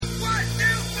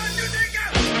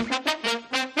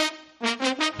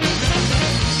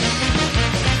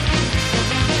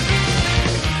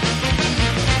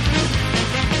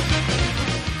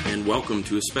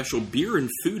welcome to a special beer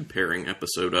and food pairing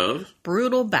episode of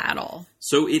Brutal Battle.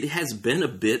 So it has been a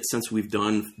bit since we've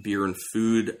done beer and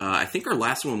food. I think our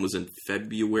last one was in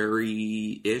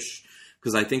February-ish,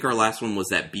 because I think our last one was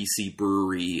that BC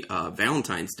Brewery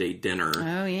Valentine's Day dinner.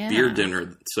 Oh, yeah. Beer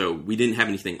dinner. So we didn't have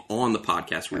anything on the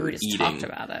podcast. We were just eating. Talked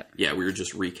about it. Yeah, we were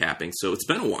just recapping. So it's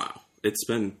been a while. It's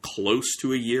been close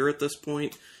to a year at this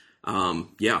point.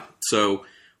 So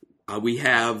we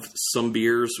have some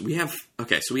beers. We have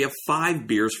 5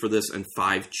 beers for this and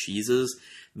 5 cheeses.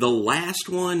 The last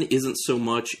one isn't so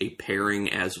much a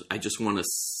pairing as I just want to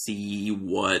see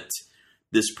what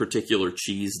this particular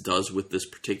cheese does with this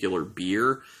particular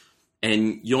beer.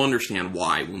 And you'll understand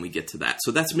why when we get to that.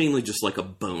 So that's mainly just like a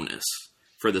bonus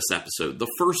for this episode.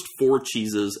 The first 4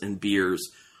 cheeses and beers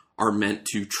are meant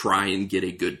to try and get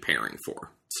a good pairing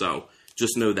for. So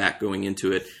just know that going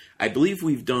into it. I believe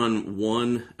we've done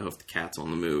one. Oh, if the cat's on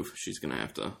the move, she's going to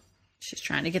have to. She's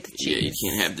trying to get the cheese. Yeah, you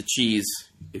can't have the cheese.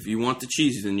 If you want the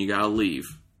cheese, then you got to leave.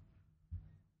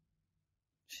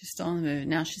 She's still on the move.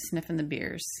 Now she's sniffing the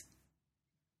beers.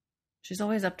 She's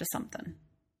always up to something.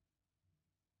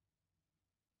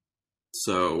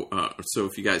 So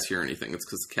if you guys hear anything, it's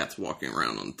because the cat's walking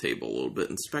around on the table a little bit,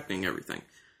 inspecting everything.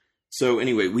 So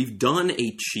anyway, we've done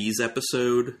a cheese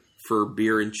episode for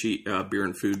beer and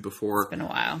food before. It's been a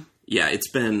while. Yeah, it's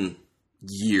been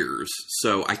years.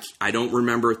 So I don't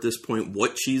remember at this point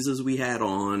what cheeses we had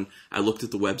on. I looked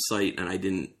at the website and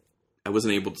I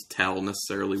wasn't able to tell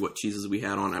necessarily what cheeses we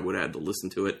had on. I would have had to listen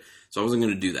to it. So I wasn't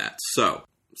going to do that. So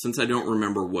since I don't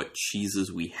remember what cheeses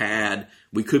we had,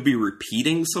 we could be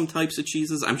repeating some types of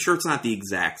cheeses. I'm sure it's not the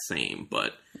exact same,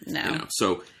 but no.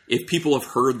 So if people have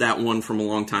heard that one from a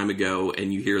long time ago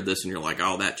and you hear this and you're like,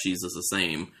 oh, that cheese is the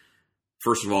same.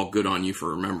 First of all, good on you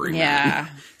for remembering that.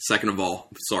 Second of all,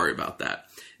 sorry about that.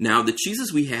 Now, the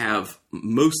cheeses we have,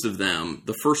 most of them,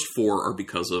 the first 4 are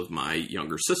because of my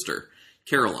younger sister,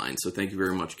 Caroline. So thank you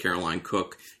very much, Caroline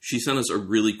Cook. She sent us a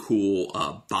really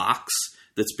cool box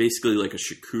that's basically like a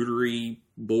charcuterie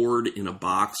board in a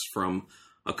box from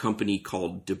a company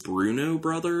called DeBruno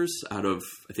Brothers out of,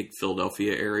 I think,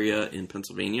 Philadelphia area in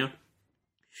Pennsylvania.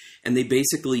 And they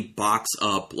basically box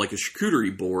up like a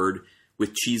charcuterie board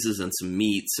with cheeses and some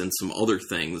meats and some other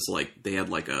things. Like they had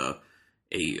like a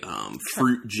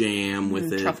fruit jam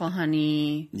with it. Truffle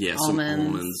honey. Yeah, almonds. Some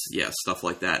almonds. Yeah, stuff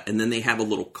like that. And then they have a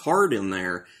little card in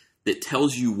there that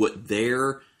tells you what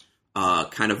their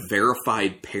kind of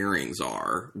verified pairings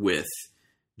are with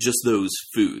just those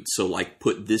foods. So like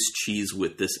put this cheese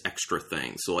with this extra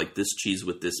thing. So like this cheese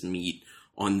with this meat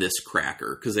on this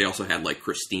cracker. Because they also had like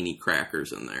crostini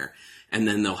crackers in there. And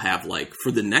then they'll have, like,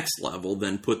 for the next level,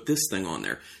 then put this thing on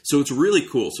there. So it's really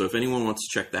cool. So if anyone wants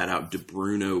to check that out,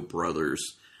 DeBruno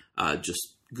Brothers, just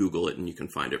Google it and you can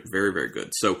find it. Very, very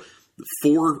good. So the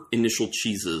 4 initial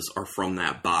cheeses are from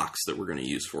that box that we're going to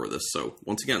use for this. So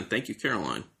once again, thank you,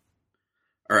 Caroline.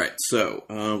 All right, so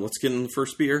let's get in the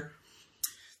first beer.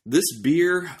 This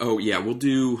beer, we'll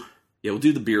do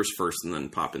the beers first and then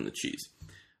pop in the cheese.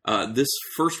 This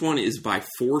first one is by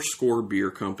Fourscore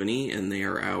Beer Company, and they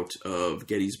are out of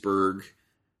Gettysburg,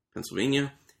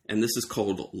 Pennsylvania. And this is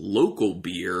called Local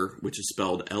Beer, which is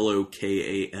spelled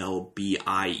Lokalbier.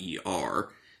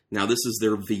 Now, this is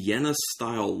their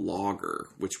Vienna-style lager,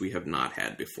 which we have not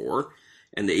had before.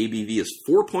 And the ABV is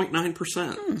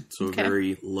 4.9%. So a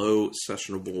very low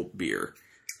sessionable beer.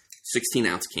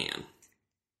 16-ounce can.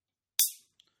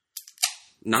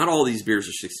 Not all these beers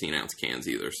are 16-ounce cans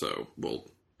either, so we'll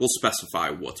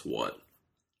specify what's what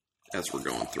as we're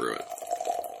going through it.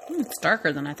 It's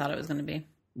darker than I thought it was going to be.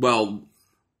 Well,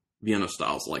 Vienna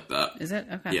style's like that. Is it?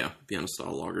 Okay. Yeah, Vienna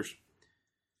style lagers.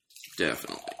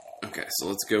 Definitely. Okay, so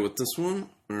let's go with this one.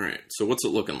 All right, so what's it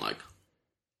looking like?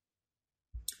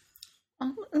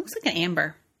 Oh, it looks like an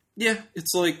amber. Yeah,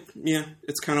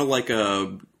 it's kind of like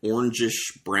a orangish,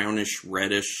 brownish,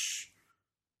 reddish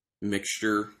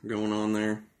mixture going on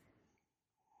there.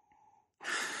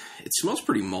 It smells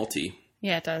pretty malty.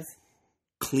 Yeah, it does.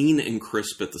 Clean and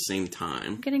crisp at the same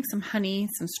time. I'm getting some honey,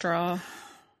 some straw.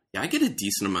 Yeah, I get a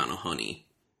decent amount of honey.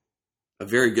 A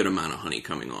very good amount of honey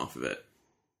coming off of it.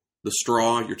 The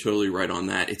straw, you're totally right on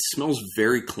that. It smells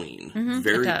very clean.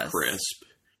 Very crisp.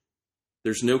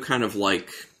 There's no kind of like,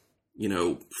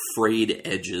 frayed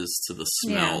edges to the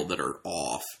smell that are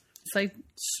off. It's like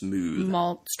smooth.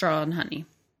 Malt, straw, and honey.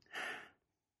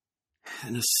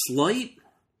 And a slight...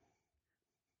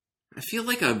 I feel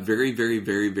like a very, very,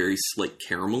 very, very slight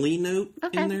caramelly note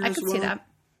in there as well. I can see that.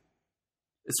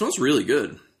 It smells really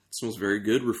good. It smells very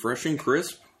good, refreshing,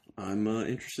 crisp. I'm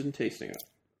interested in tasting it.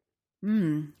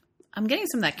 I'm getting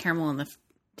some of that caramel in the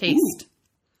taste.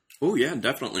 Oh, yeah,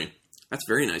 definitely. That's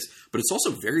very nice. But it's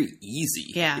also very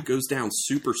easy. Yeah. It goes down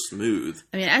super smooth.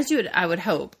 I mean, I would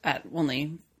hope at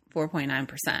only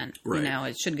 4.9%. Right. You know,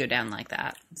 it should go down like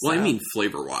that. Well, So- I mean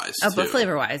flavor-wise, Oh, too. but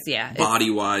flavor-wise, yeah.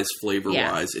 Body-wise,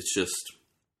 flavor-wise, it's just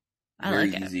I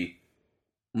very like it. easy.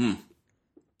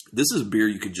 This is a beer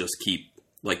you could just keep,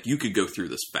 like, you could go through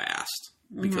this fast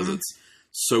because it's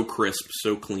so crisp,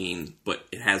 so clean, but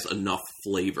it has enough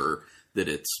flavor that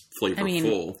it's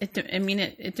flavorful.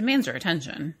 It demands our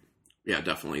attention. Yeah,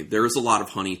 definitely. There is a lot of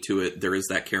honey to it. There is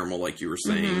that caramel, like you were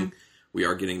saying. We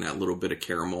are getting that little bit of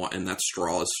caramel, and that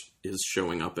straw is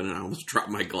showing up in it. I almost dropped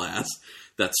my glass.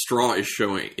 That straw is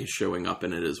showing up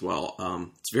in it as well.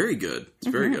 It's very good.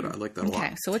 It's very good. I like that a lot.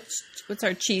 Okay, so what's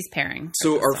our cheese pairing?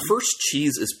 So our first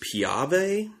cheese is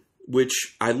Piave, which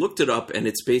I looked it up, and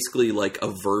it's basically like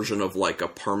a version of like a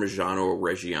Parmigiano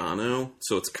Reggiano.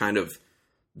 So it's kind of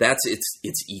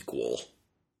it's equal,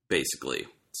 basically.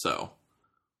 So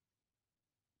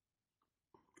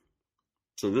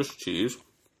this cheese,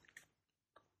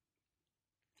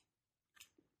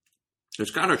 it's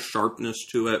got a sharpness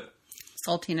to it.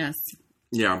 Saltiness.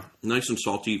 Yeah, nice and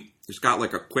salty. It's got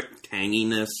like a quick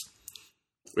tanginess.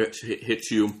 It hits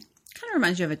you. Kind of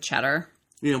reminds you of a cheddar.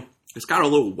 You know, it's got a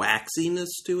little waxiness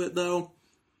to it, though,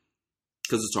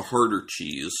 because it's a harder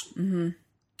cheese. Yeah,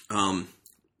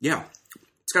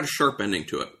 it's got a sharp ending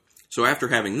to it. So after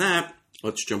having that,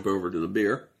 let's jump over to the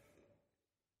beer.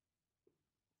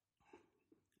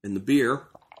 And the beer...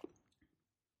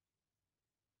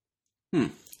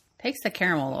 Takes the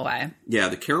caramel away. Yeah,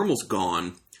 the caramel's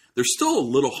gone. There's still a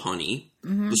little honey.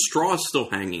 The straw is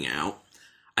still hanging out.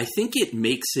 I think it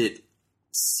makes it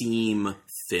seem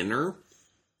thinner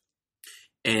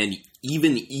and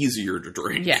even easier to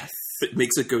drink. Yes. It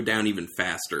makes it go down even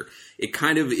faster.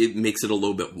 It makes it a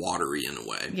little bit watery in a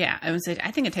way. Yeah, I would say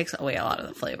I think it takes away a lot of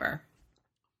the flavor.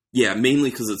 Yeah, mainly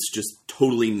because it's just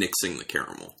totally nixing the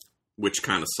caramel, which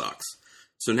kind of sucks.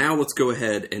 So now let's go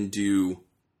ahead and do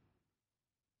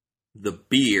the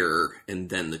beer and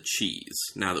then the cheese,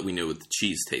 now that we know what the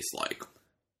cheese tastes like.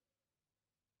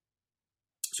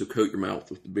 So coat your mouth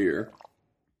with the beer,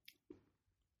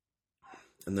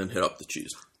 and then hit up the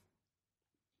cheese.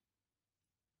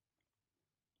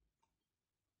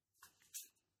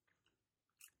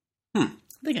 I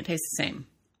think it tastes the same.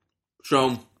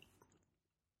 So,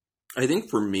 I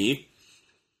think for me,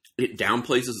 it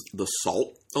downplays the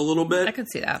salt a little bit. I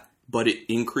could see that. But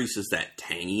it increases that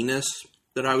tanginess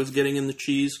that I was getting in the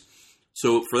cheese.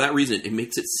 So for that reason, it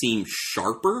makes it seem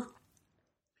sharper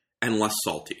and less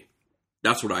salty.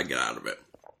 That's what I get out of it.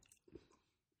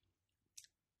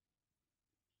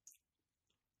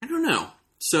 I don't know.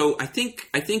 So I think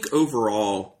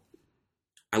overall,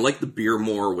 I like the beer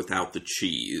more without the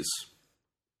cheese.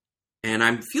 And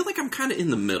I feel like I'm kind of in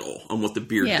the middle on what the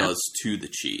beer does to the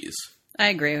cheese. I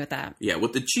agree with that. Yeah,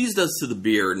 what the cheese does to the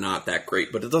beer, not that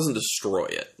great, but it doesn't destroy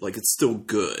it. Like, it's still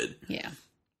good. Yeah.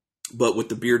 But what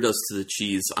the beer does to the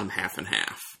cheese, I'm half and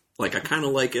half. Like, I kind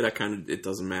of like it. It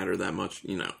doesn't matter that much.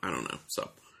 You know, I don't know. So,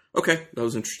 okay, that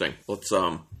was interesting. Let's,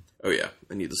 oh yeah,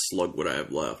 I need to slug what I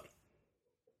have left.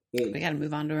 We got to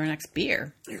move on to our next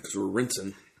beer. Yeah, because we're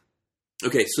rinsing.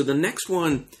 Okay, so the next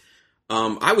one,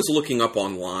 I was looking up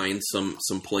online some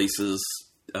places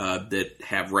that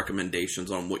have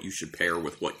recommendations on what you should pair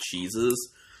with what cheeses.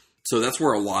 So that's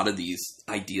where a lot of these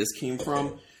ideas came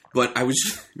from. But I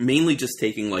was mainly just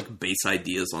taking like base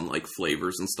ideas on like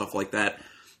flavors and stuff like that,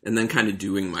 and then kind of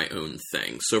doing my own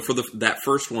thing. So for that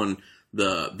first one,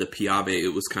 the Piave,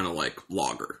 it was kind of like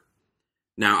lager.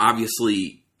 Now,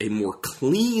 obviously, a more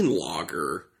clean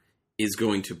lager is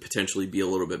going to potentially be a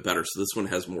little bit better. So this one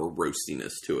has more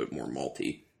roastiness to it, more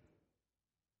malty.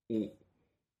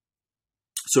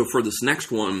 So for this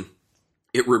next one,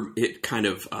 it kind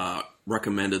of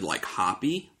recommended like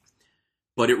hoppy,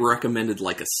 but it recommended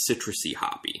like a citrusy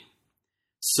hoppy.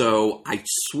 So I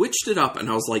switched it up and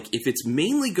I was like, if it's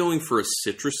mainly going for a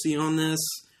citrusy on this,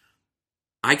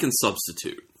 I can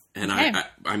substitute. And okay.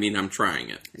 I mean, I'm trying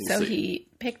it. We'll see. He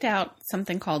picked out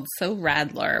something called So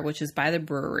Radler, which is by the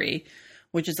brewery,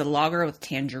 which is a lager with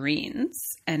tangerines,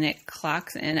 and it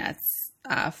clocks in at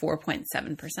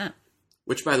 4.7%.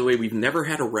 Which, by the way, we've never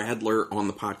had a Radler on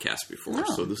the podcast before, no.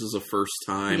 So this is a first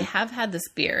time. We have had this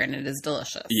beer, and it is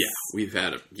delicious. Yeah, we've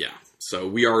had it. Yeah, so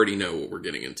we already know what we're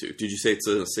getting into. Did you say it's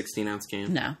a 16-ounce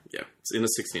can? No. Yeah, it's in a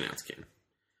 16-ounce can.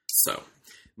 So,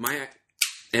 my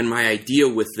idea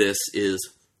with this is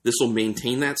this will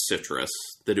maintain that citrus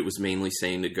that it was mainly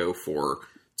saying to go for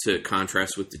to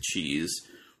contrast with the cheese,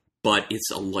 but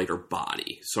it's a lighter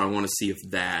body. So I want to see if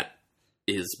that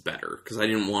is better, because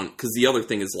the other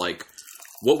thing is like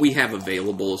what we have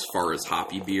available as far as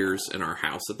hoppy beers in our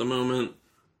house at the moment,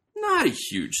 not a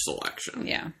huge selection.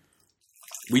 Yeah.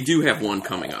 We do have one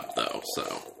coming up, though,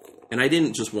 so... And I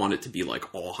didn't just want it to be,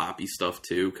 like, all hoppy stuff,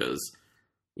 too, because,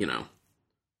 you know,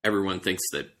 everyone thinks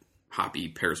that hoppy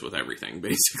pairs with everything,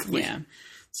 basically. Yeah.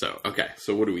 So, okay.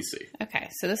 So, what do we see? Okay.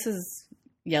 So, this is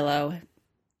yellow.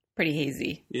 Pretty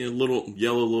hazy. Yeah, little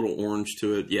yellow, little orange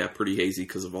to it. Yeah, pretty hazy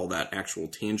because of all that actual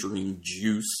tangerine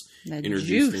juice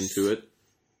introduced into it.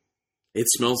 It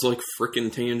smells like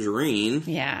frickin' tangerine.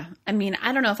 Yeah. I mean,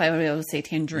 I don't know if I would be able to say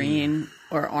tangerine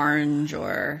or orange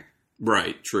or...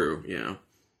 Right, true, yeah.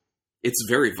 It's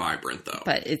very vibrant, though.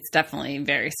 But it's definitely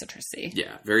very citrusy.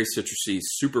 Yeah, very citrusy,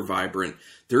 super vibrant.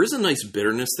 There is a nice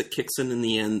bitterness that kicks in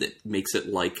the end that makes it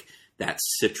like that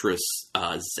citrus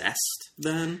zest,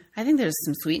 then. I think there's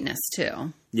some sweetness,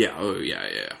 too. Yeah, oh,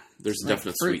 yeah. There's like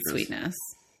definite fruit sweetness.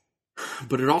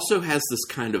 But it also has this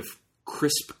kind of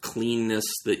crisp cleanness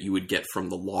that you would get from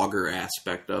the lager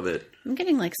aspect of it. I'm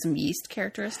getting like some yeast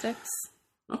characteristics.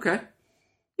 Okay.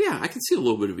 Yeah, I can see a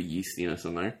little bit of a yeastiness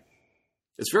in there.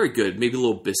 It's very good. Maybe a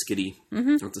little biscuity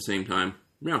at the same time.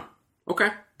 Yeah. Okay.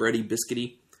 Bready,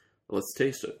 biscuity. Let's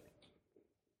taste it.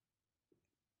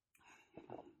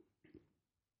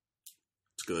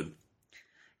 It's good.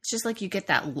 It's just like you get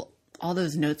that all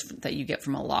those notes that you get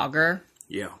from a lager.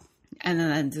 Yeah. And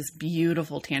then this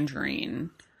beautiful tangerine.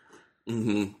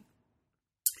 Mm-hmm.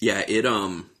 Yeah,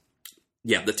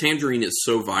 the tangerine is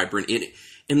so vibrant.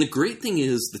 And the great thing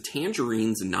is the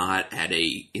tangerine's not at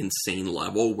a insane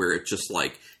level where it just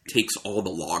like takes all the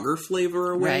lager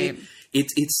flavor away. Right.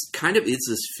 It's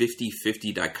this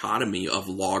 50-50 dichotomy of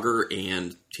lager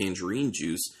and tangerine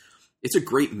juice. It's a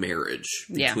great marriage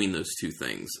between those two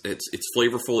things. It's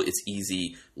flavorful, it's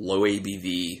easy, low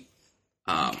ABV.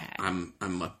 Okay. I'm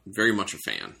very much a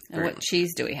fan. And what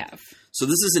cheese do we have? So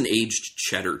this is an aged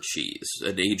cheddar cheese,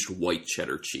 an aged white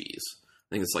cheddar cheese.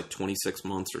 I think it's like 26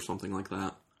 months or something like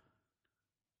that.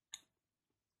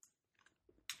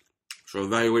 So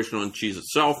evaluation on cheese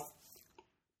itself.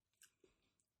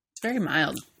 It's very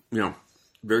mild. Yeah.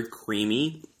 Very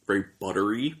creamy, very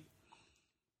buttery.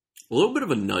 A little bit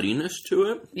of a nuttiness to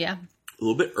it. Yeah. A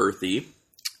little bit earthy.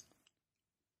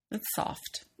 It's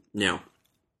soft. Yeah.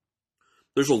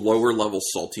 There's a lower level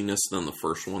saltiness than the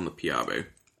first one, the Piave.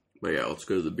 But yeah, let's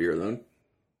go to the beer then.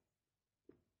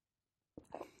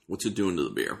 What's it doing to the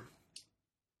beer?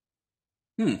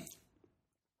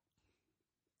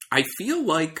 I feel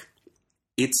like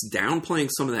it's downplaying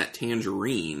some of that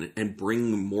tangerine and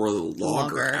bringing more of the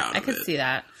lager out of it. I could see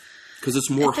that. Because it's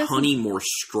more honey, more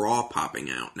straw popping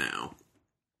out now.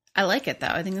 I like it, though.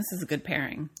 I think this is a good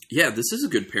pairing. Yeah, this is a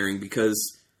good pairing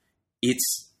because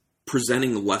it's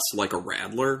presenting less like a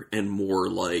Radler and more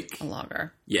like... a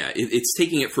lager. Yeah, it's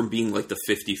taking it from being like the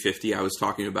 50-50 I was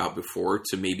talking about before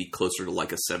to maybe closer to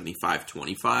like a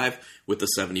 75-25, with the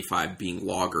 75 being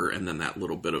lager and then that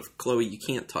little bit of... Chloe, you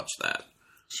can't touch that.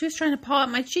 She was trying to paw at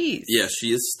my cheese. Yeah,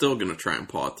 she is still going to try and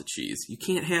paw at the cheese. You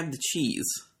can't have the cheese.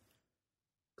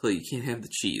 Chloe, you can't have the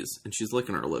cheese. And she's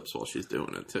licking her lips while she's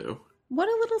doing it, too. What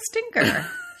a little stinker.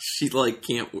 She, like,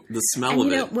 can't... The smell and, of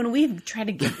you know, it... when we've tried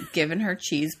to given her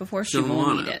cheese before, she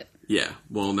won't eat it. Yeah,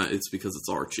 well, it's because it's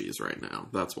our cheese right now.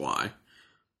 That's why.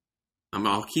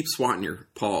 I'll keep swatting your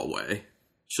paw away.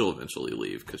 She'll eventually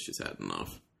leave because she's had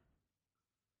enough.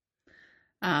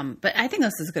 But I think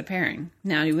this is a good pairing.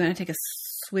 Now, you're going to take a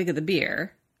swig of the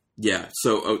beer. Yeah,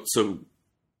 so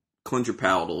cleanse your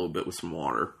palate a little bit with some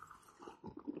water.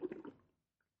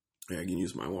 Yeah, I can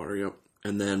use my water, yep.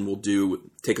 And then we'll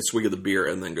take a swig of the beer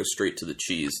and then go straight to the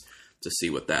cheese to see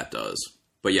what that does.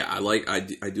 But yeah, I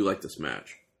do like this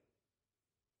match.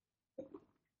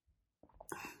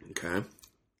 Okay.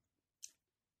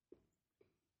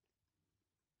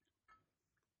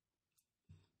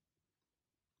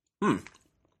 I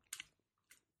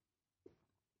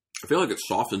feel like it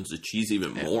softens the cheese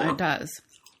even more. It does.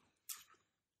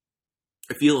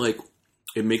 I feel like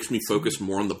it makes me focus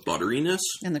more on the butteriness.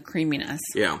 And the creaminess.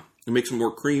 Yeah. It makes it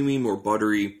more creamy, more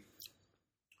buttery.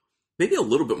 Maybe a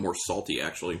little bit more salty,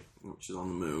 actually, which is on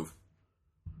the move.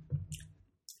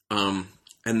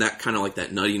 And that kind of like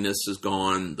that nuttiness is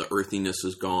gone. The earthiness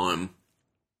is gone.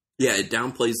 Yeah, it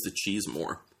downplays the cheese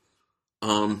more.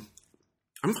 I'm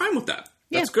fine with that.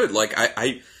 That's good. Like,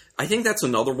 I think that's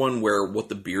another one where what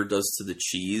the beer does to the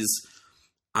cheese,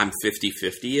 I'm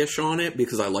 50-50-ish on it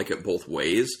because I like it both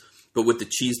ways. But what the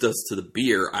cheese does to the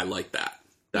beer, I like that.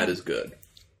 That is good.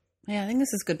 Yeah, I think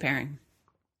this is good pairing.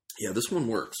 Yeah, this one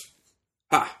works.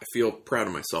 I feel proud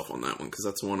of myself on that one because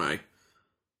that's the one I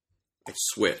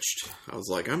switched. I was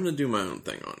like, I'm going to do my own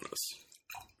thing on this.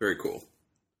 Very cool.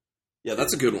 Yeah,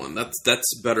 that's a good one.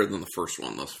 That's better than the first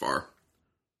one thus far.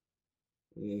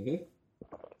 Mm-hmm.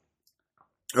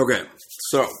 Okay,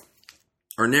 so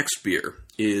our next beer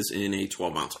is in a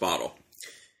 12-ounce bottle.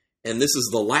 And this is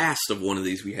the last of one of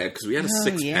these we had because we had a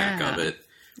 6-pack of it.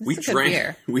 We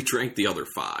drank the other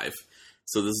 5.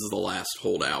 So this is the last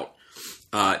holdout.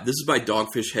 This is by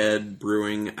Dogfish Head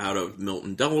Brewing out of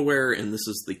Milton, Delaware, and this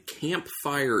is the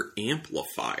Campfire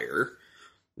Amplifier.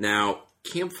 Now,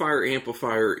 Campfire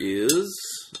Amplifier is,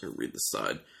 I'll read the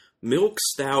side, milk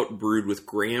stout brewed with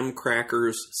graham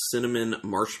crackers, cinnamon,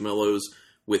 marshmallows,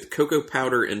 with cocoa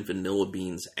powder and vanilla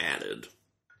beans added.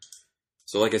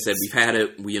 So like I said, we've had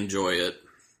it, we enjoy it.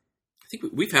 I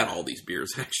think we've had all these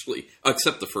beers, actually,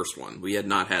 except the first one. We had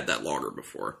not had that lager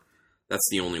before. That's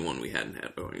the only one we hadn't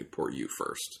had. Oh, I pour you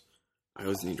first. I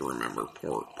always need to remember,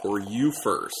 pour you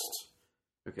first.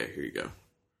 Okay, here you go.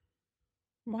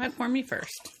 Why pour me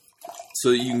first? So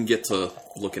that you can get to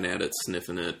looking at it,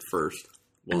 sniffing it first.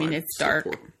 I mean, it's dark.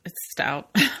 It's stout.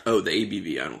 Oh, the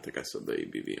ABV. I don't think I said the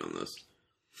ABV on this.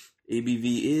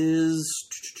 ABV is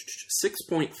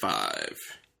 6.5.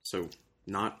 So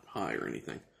not high or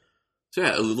anything. So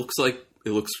yeah, it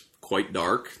looks quite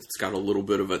dark. It's got a little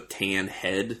bit of a tan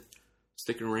head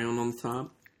sticking around on the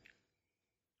top.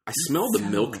 I smell the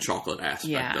milk chocolate aspect of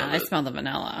it. Yeah, I smell the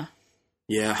vanilla.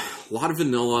 Yeah, a lot of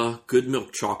vanilla, good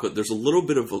milk chocolate. There's a little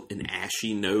bit of an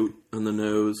ashy note on the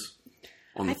nose.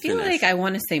 I feel like I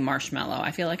want to say marshmallow.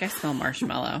 I feel like I smell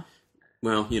marshmallow.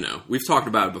 Well, we've talked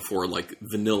about it before, like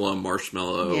vanilla,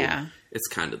 marshmallow. Yeah. It's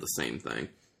kind of the same thing.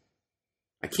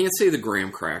 I can't say the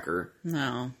graham cracker.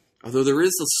 No. Although there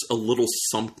is a little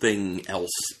something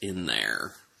else in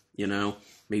there.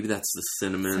 Maybe that's the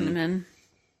cinnamon. Cinnamon.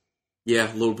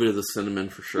 Yeah, a little bit of the cinnamon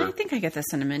for sure. I think I get the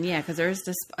cinnamon, yeah, because there's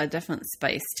just a definite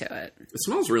spice to it. It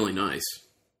smells really nice.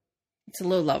 It's a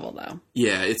low level, though.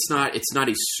 Yeah, it's not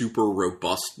a super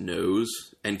robust nose.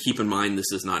 And keep in mind,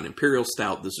 this is not an imperial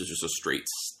stout. This is just a straight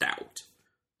stout.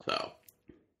 So.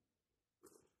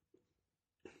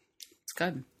 It's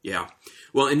good. Yeah.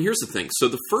 Well, and here's the thing. So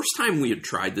the first time we had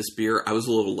tried this beer, I was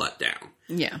a little let down.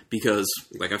 Yeah. Because,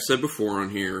 like I've said before on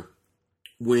here,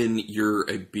 when you're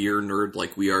a beer nerd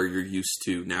like we are, you're used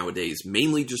to nowadays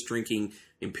mainly just drinking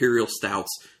imperial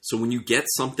stouts. So when you get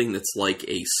something that's like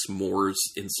a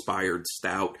s'mores-inspired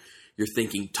stout, you're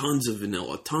thinking tons of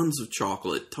vanilla, tons of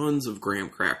chocolate, tons of graham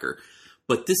cracker.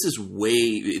 But this is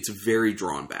it's very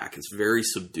drawn back. It's very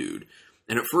subdued.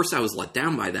 And at first I was let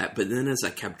down by that, but then as I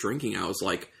kept drinking, I was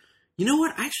like, you know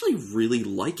what? I actually really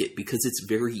like it because it's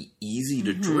very easy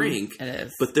to drink. It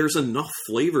is. But there's enough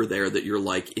flavor there that you're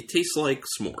like, it tastes like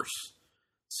s'mores.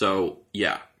 So,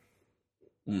 yeah.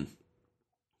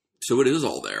 So it is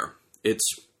all there. It's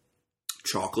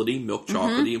chocolatey, milk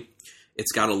chocolatey.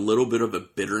 It's got a little bit of a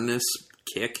bitterness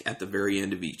kick at the very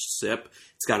end of each sip.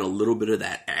 It's got a little bit of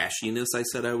that ashiness I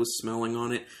said I was smelling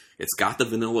on it. It's got the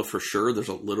vanilla for sure. There's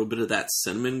a little bit of that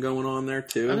cinnamon going on there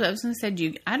too. I was going to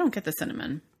say, I don't get the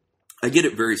cinnamon. I get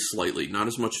it very slightly. Not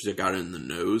as much as I got it in the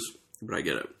nose, but I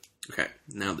get it. Okay,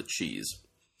 now the cheese.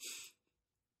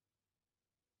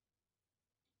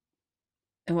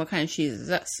 And what kind of cheese is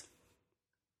this?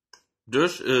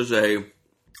 This is a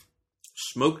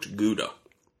smoked Gouda.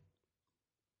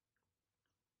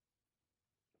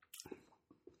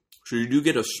 So you do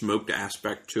get a smoked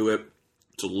aspect to it.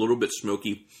 It's a little bit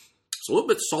smoky. It's a little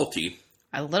bit salty.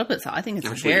 A little bit salty. I think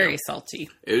it's very salty.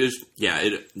 It is,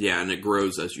 and it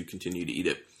grows as you continue to eat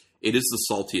it. It is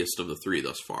the saltiest of the three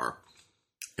thus far.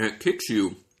 And it kicks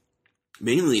you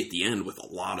mainly at the end with a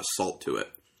lot of salt to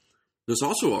it. There's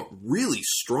also a really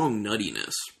strong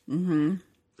nuttiness. Mm-hmm.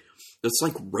 That's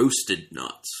like roasted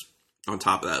nuts on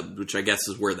top of that, which I guess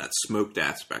is where that smoked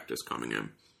aspect is coming in.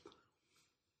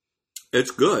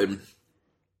 It's good.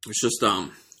 It's just,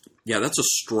 that's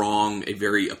a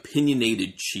very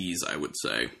opinionated cheese, I would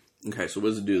say. Okay, so what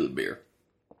does it do to the beer?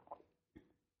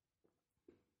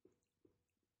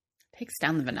 Takes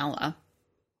down the vanilla.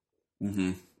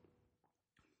 Mm-hmm.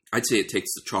 I'd say it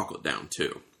takes the chocolate down,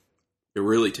 too. It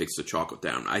really takes the chocolate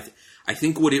down. I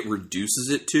think what it reduces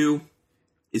it to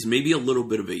is maybe a little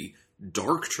bit of a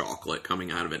dark chocolate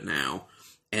coming out of it now,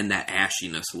 and that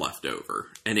ashiness left over.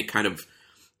 And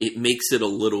it makes it a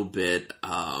little bit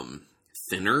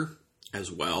thinner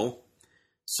as well.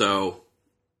 So,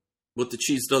 what the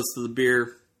cheese does to the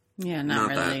beer,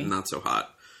 not really. Not so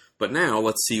hot. But now,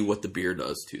 let's see what the beer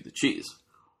does to the cheese.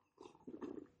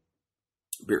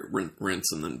 Beer,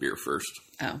 rinse and then beer first.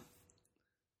 Oh.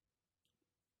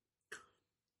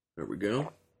 There we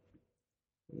go.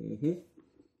 Mm-hmm.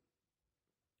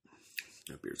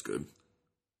 That beer's good.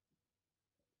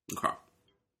 Okay.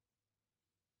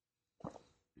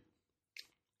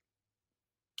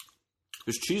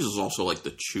 This cheese is also like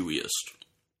the chewiest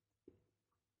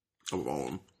of all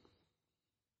of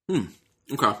them.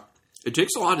 Okay. It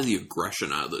takes a lot of the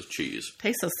aggression out of the cheese.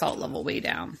 Takes the salt level way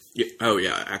down. Yeah. Oh,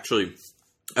 yeah. Actually,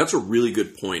 that's a really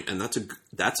good point, and that's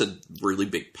a really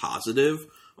big positive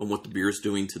on what the beer is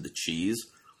doing to the cheese.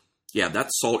 Yeah,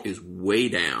 that salt is way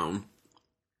down.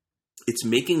 It's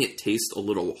making it taste a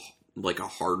little like a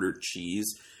harder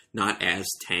cheese, not as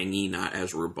tangy, not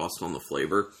as robust on the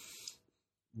flavor.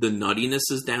 The nuttiness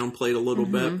is downplayed a little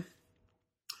bit.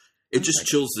 It just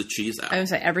chills the cheese out. I would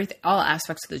say all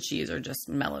aspects of the cheese are just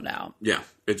mellowed out. Yeah,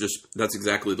 that's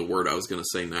exactly the word I was going to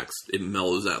say next. It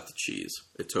mellows out the cheese.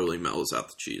 It totally mellows out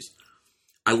the cheese.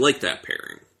 I like that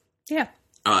pairing. Yeah.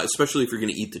 Especially if you're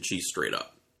going to eat the cheese straight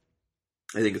up.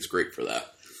 I think it's great for that.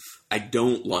 I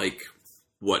don't like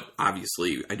what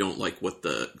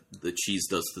the cheese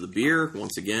does to the beer,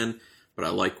 once again, but I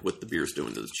like what the beer's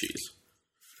doing to the cheese.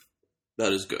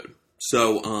 That is good.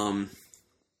 So,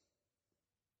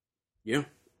 yeah.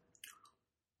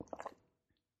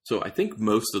 So I think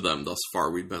most of them thus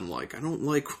far we've been like, I don't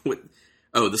like what...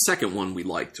 Oh, the second one we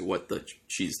liked what the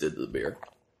cheese did to the beer.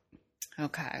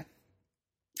 Okay.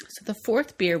 So the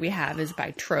fourth beer we have is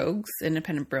by Trogs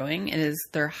Independent Brewing. It is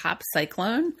their Hop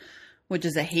Cyclone, which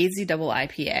is a hazy double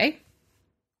IPA.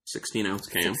 16-ounce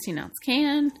can. 16-ounce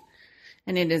can.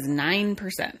 And it is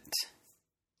 9%.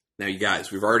 Now, you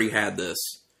guys, we've already had this.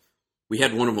 We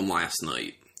had one of them last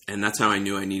night. And that's how I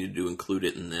knew I needed to include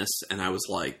it in this. And I was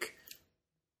like,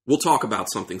 we'll talk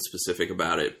about something specific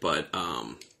about it. But,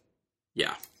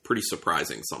 yeah, pretty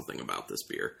surprising something about this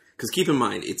beer. Because keep in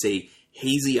mind, it's a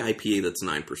hazy IPA that's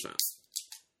 9%.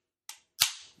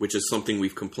 Which is something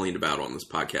we've complained about on this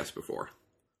podcast before.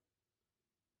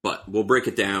 But we'll break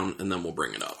it down, and then we'll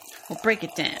bring it up. We'll break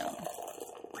it down.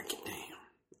 Break it down.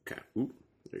 Okay. Ooh,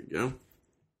 there you go.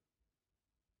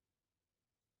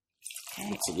 Okay.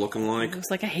 What's it looking like? It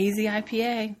looks like a hazy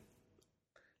IPA.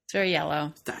 It's very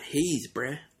yellow. It's that haze,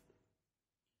 bruh. It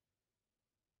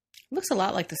looks a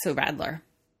lot like the So Radler.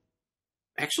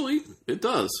 Actually, it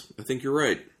does. I think you're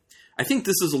right. I think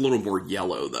this is a little more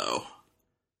yellow, though,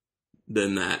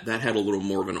 than that. That had a little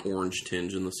more of an orange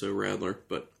tinge in the So Radler.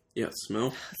 But, yeah,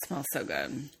 smell. It smells so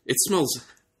good. It smells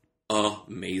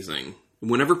amazing.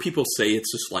 Whenever people say it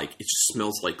just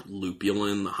smells like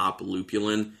lupulin, the hop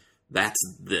lupulin,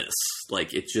 that's this.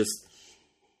 Like, it's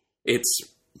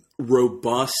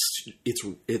robust. It's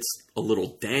a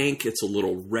little dank. It's a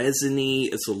little resiny.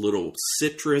 It's a little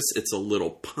citrus. It's a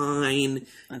little pine.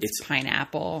 It's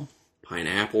pineapple.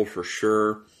 Pineapple for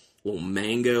sure. A little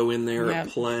mango in there at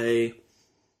play. A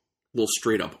little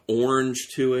straight up orange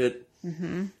to it.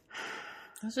 Mm-hmm.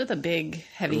 Those are the big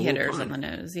heavy hitters on the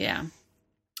nose. Yeah.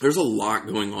 There's a lot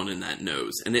going on in that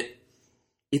nose, and it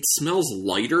smells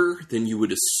lighter than you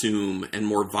would assume and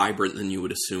more vibrant than you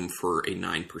would assume for a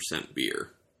 9%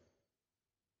 beer.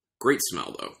 Great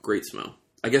smell, though. Great smell.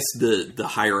 I guess the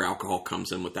higher alcohol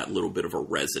comes in with that little bit of a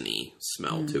resiny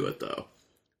smell to it, though.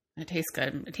 It tastes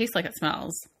good. It tastes like it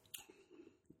smells.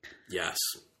 Yes.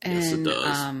 Yes, it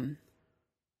does.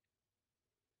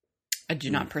 I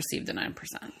do not perceive the 9%.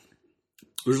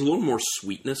 There's a little more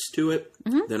sweetness to it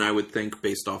than I would think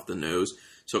based off the nose.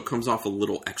 So it comes off a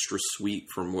little extra sweet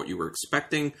from what you were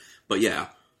expecting. But yeah,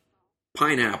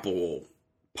 pineapple,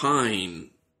 pine,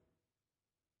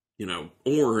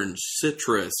 orange,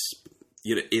 citrus,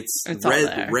 it's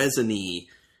resiny,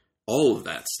 all of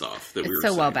that stuff that we were saying.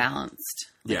 It's so well balled.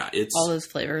 Yeah, all those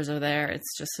flavors are there.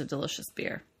 It's just a delicious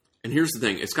beer. And here's the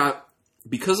thing.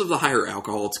 Because of the higher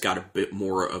alcohol, it's got a bit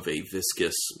more of a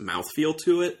viscous mouthfeel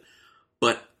to it.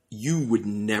 But you would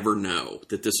never know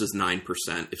that this is 9%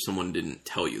 if someone didn't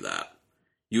tell you that.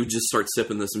 You would just start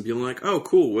sipping this and being like, oh,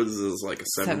 cool, what is this, like a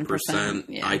 7%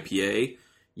 IPA?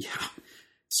 Yeah.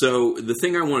 So the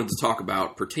thing I wanted to talk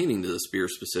about pertaining to this beer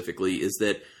specifically is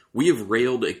that we have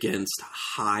railed against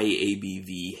high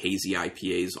ABV hazy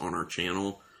IPAs on our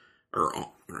channel. Or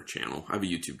on our channel. I have a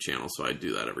YouTube channel, so I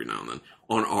do that every now and then.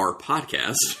 On our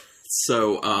podcast.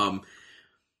 So,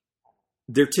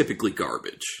 they're typically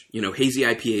garbage. Hazy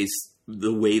IPAs,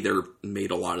 the way they're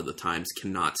made a lot of the times,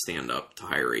 cannot stand up to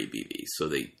higher ABV. So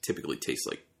they typically taste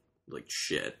like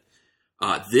shit.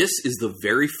 This is the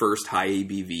very first high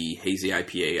ABV hazy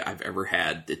IPA I've ever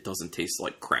had that doesn't taste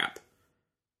like crap.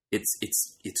 It's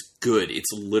good.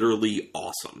 It's literally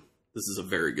awesome. This is a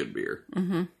very good beer.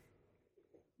 Mm-hmm.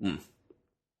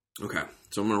 Okay,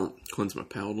 so I'm going to cleanse my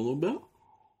palate a little bit.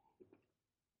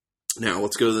 Now,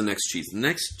 let's go to the next cheese. The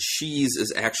next cheese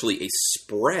is actually a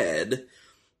spread.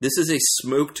 This is a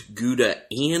smoked Gouda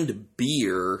and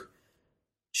beer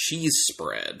cheese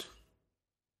spread.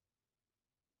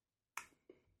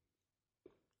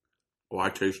 Oh, I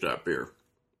taste that beer.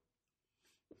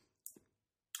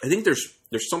 I think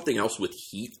there's something else with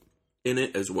heat in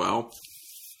it as well.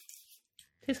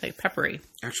 Tastes like peppery.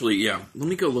 Actually, yeah. Let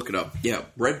me go look it up. Yeah,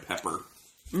 red pepper.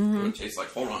 What it tastes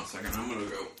like. Hold on a second. I'm going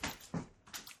to go.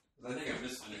 I think I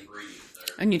missed an ingredient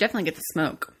there. And you definitely get the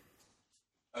smoke.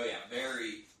 Oh, yeah.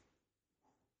 Very.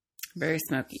 Very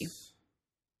smoky.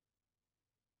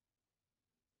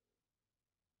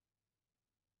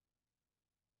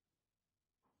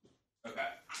 Okay.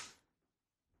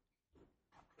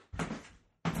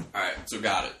 Alright, so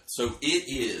got it. So it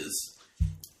is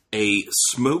a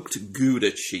smoked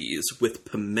Gouda cheese with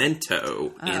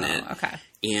pimento in it. Okay.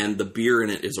 And the beer in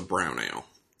it is a brown ale.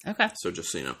 Okay. So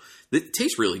just so you know. It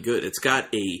tastes really good. It's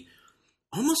got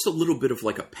almost a little bit of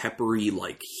like a peppery,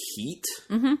 like heat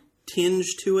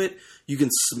tinge to it. You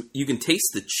can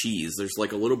taste the cheese. There's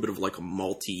like a little bit of like a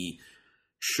malty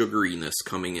sugariness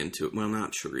coming into it. Well,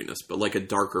 not sugariness, but like a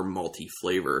darker malty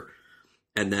flavor.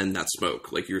 And then that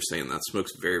smoke, like you were saying, that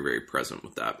smoke's very, very present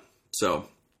with that. So,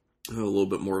 I'll have a little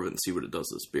bit more of it and see what it does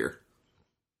to this beer.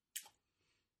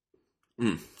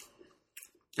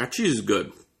 That cheese is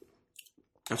good.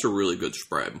 That's a really good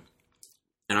spread.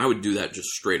 And I would do that just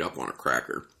straight up on a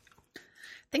cracker. I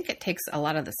think it takes a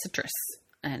lot of the citrus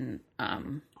and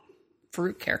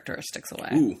fruit characteristics away.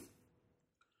 Ooh.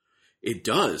 It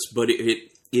does, but it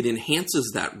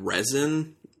enhances that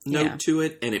resin note to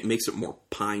it, and it makes it more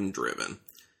pine-driven.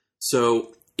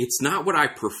 So, it's not what I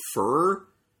prefer,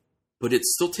 but it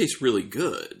still tastes really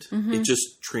good. It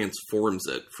just transforms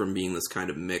it from being this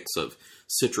kind of mix of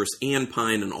citrus and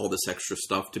pine and all this extra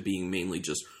stuff to being mainly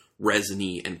just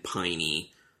resiny and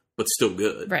piney, but still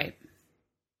good. Right.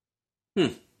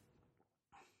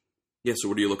 Yeah, so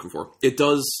what are you looking for? It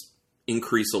does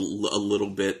increase a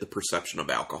little bit the perception of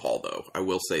alcohol, though. I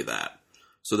will say that.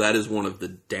 So that is one of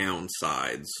the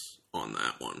downsides on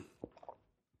that one.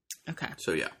 Okay.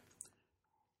 So, yeah.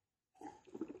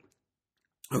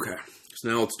 Okay. So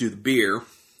now let's do the beer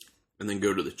and then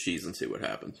go to the cheese and see what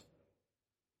happens.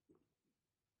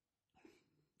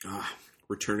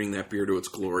 Returning that beer to its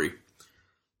glory.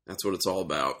 That's what it's all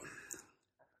about.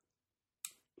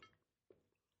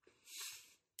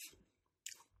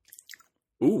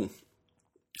 Ooh.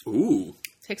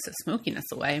 Takes the smokiness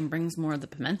away and brings more of the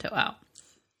pimento out.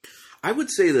 I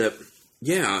would say that,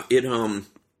 yeah, I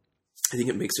think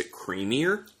it makes it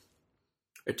creamier.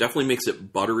 It definitely makes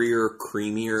it butterier,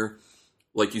 creamier.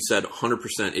 Like you said,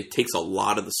 100%. It takes a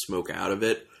lot of the smoke out of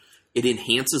it. It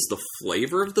enhances the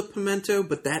flavor of the pimento,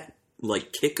 but that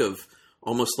like kick of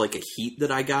almost like a heat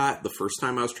that I got the first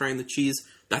time I was trying the cheese,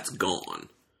 that's gone.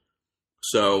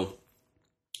 So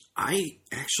I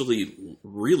actually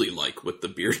really like what the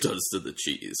beer does to the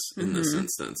cheese in this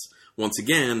instance. Once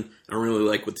again, I don't really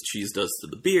like what the cheese does to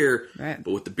the beer, right.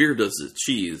 But what the beer does to the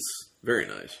cheese, very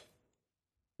nice.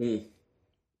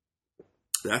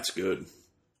 That's good.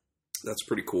 That's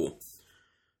pretty cool.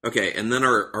 Okay, and then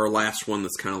our last one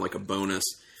that's kind of like a bonus.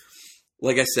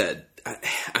 Like I said,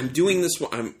 I'm doing this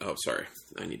one. Sorry.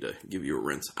 I need to give you a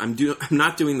rinse. I'm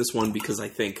not doing this one because I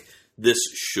think this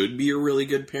should be a really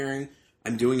good pairing.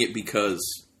 I'm doing it because,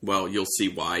 well, you'll see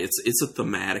why. It's a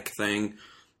thematic thing,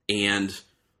 and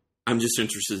I'm just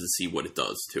interested to see what it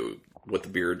does to what the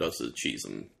beer does to the cheese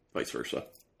and vice versa.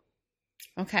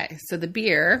 Okay, so the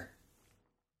beer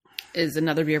is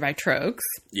another beer by Trogs.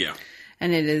 Yeah.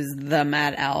 And it is the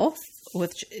Mad Elf,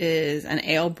 which is an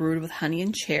ale brewed with honey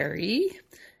and cherry.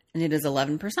 And it is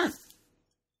 11%.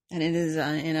 And it is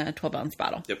in a 12-ounce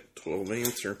bottle. Yep,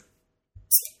 12-ouncer.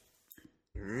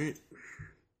 All right.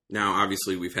 Now,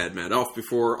 obviously, we've had Mad Elf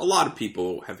before. A lot of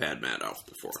people have had Mad Elf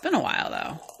before. It's been a while,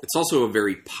 though. It's also a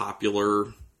very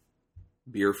popular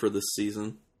beer for this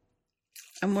season.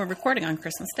 And we're recording on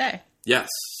Christmas Day. Yes,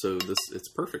 so it's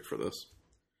perfect for this.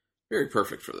 Very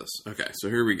perfect for this. Okay, so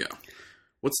here we go.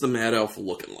 What's the Mad Elf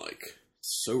looking like?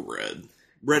 So red.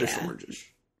 Reddish orangish.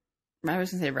 I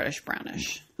was going to say reddish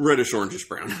brownish. Reddish orangish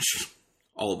brownish.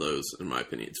 All of those, in my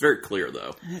opinion. It's very clear,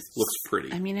 though. Looks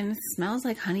pretty. I mean, and it smells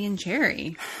like honey and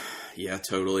cherry. Yeah,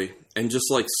 totally. And just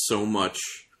like so much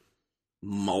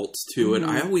malt to it.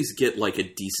 I always get like a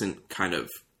decent kind of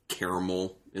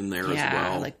caramel in there as well.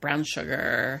 Yeah, like brown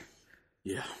sugar.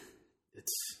 Yeah.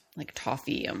 It's like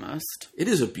toffee almost. It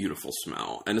is a beautiful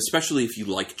smell. And especially if you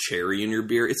like cherry in your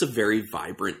beer, it's a very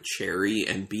vibrant cherry,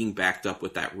 and being backed up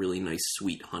with that really nice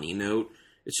sweet honey note,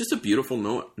 it's just a beautiful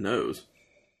nose.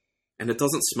 And it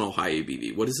doesn't smell high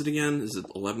ABV. What is it again? Is it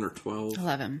 11 or 12?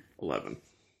 11. 11.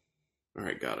 All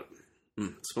right, got it.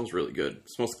 It smells really good. It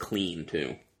smells clean,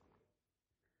 too.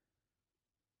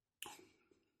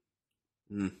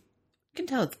 You can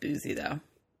tell it's boozy, though.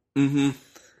 Mm-hmm.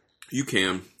 You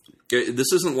can.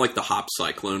 This isn't like the Hop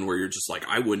Cyclone where you're just like,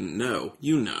 I wouldn't know.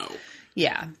 You know.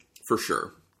 Yeah. For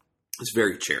sure. It's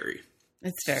very cherry.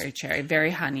 It's very cherry.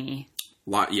 Very honey.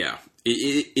 Yeah.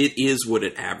 It is what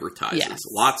it advertises. Yes.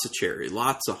 Lots of cherry.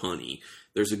 Lots of honey.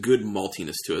 There's a good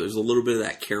maltiness to it. There's a little bit of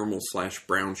that caramel /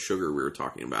 brown sugar we were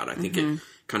talking about. I think it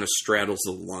kind of straddles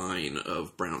the line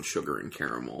of brown sugar and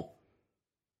caramel.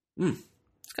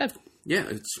 It's good. Yeah,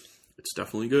 it's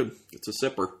definitely good. It's a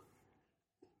sipper.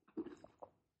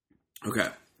 Okay.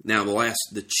 Now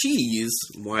the cheese,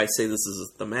 why I say this is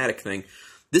a thematic thing,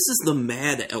 this is the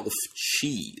Mad Elf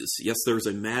cheese. Yes, there's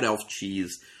a Mad Elf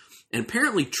cheese. And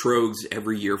apparently Troegs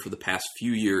every year for the past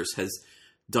few years has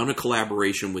done a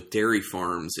collaboration with dairy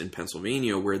farms in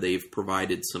Pennsylvania where they've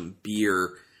provided some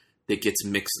beer that gets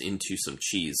mixed into some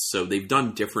cheese. So they've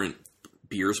done different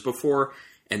beers before,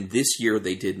 and this year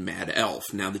they did Mad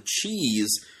Elf. Now the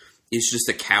cheese is just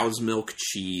a cow's milk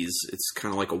cheese. It's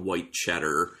kind of like a white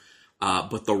cheddar,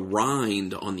 but the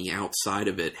rind on the outside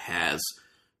of it has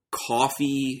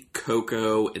coffee,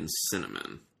 cocoa, and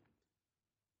cinnamon.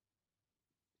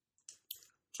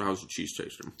 So how's the cheese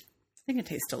tasting? I think it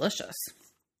tastes delicious.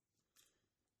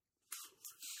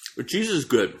 The cheese is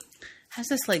good. Has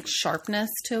this like sharpness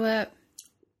to it.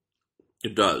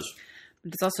 It does.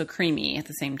 But it's also creamy at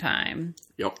the same time.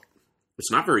 Yep. It's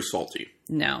not very salty.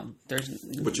 No, there's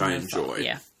which no I enjoy. salt.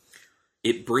 Yeah.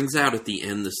 It brings out at the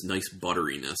end this nice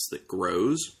butteriness that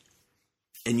grows.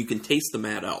 And you can taste the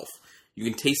Mad Elf. You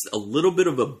can taste a little bit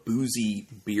of a boozy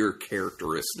beer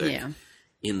characteristic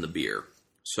in the beer.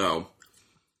 So,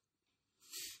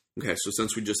 okay, so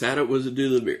since we just had it, what does it do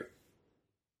to the beer?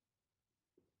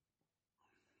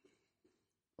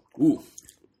 Ooh.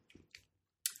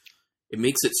 It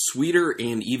makes it sweeter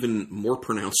and even more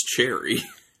pronounced cherry.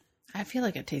 I feel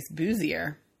like it tastes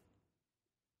boozier.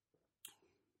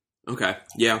 Okay,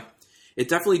 yeah. It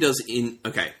definitely does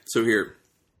okay, so here.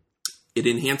 It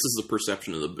enhances the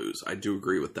perception of the booze. I do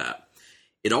agree with that.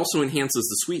 It also enhances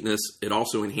the sweetness. It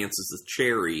also enhances the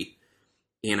cherry.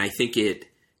 And I think it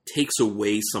takes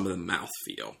away some of the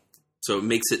mouthfeel. So it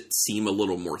makes it seem a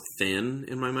little more thin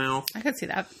in my mouth. I could see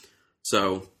that.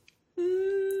 So,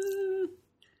 I'm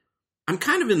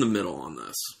kind of in the middle on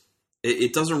this.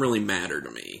 It doesn't really matter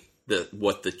to me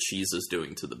what the cheese is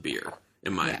doing to the beer,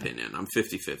 in my opinion. I'm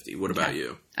 50-50. What about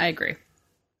you? I agree.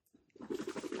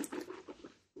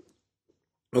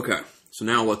 Okay, so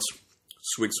now let's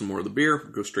swig some more of the beer,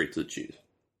 go straight to the cheese.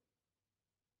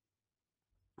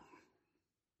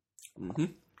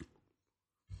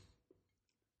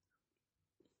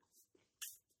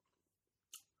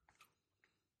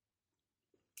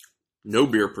 No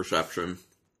beer perception.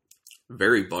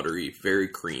 Very buttery, very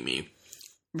creamy.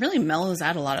 Really mellows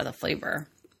out a lot of the flavor.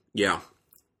 Yeah,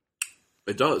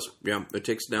 it does. Yeah, it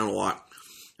takes it down a lot.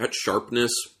 That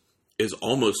sharpness is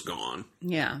almost gone.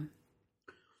 Yeah.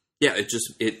 Yeah,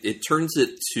 it turns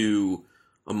it to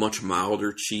a much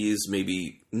milder cheese,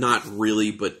 maybe not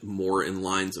really, but more in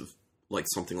lines of like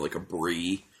something like a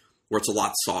brie, where it's a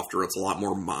lot softer, it's a lot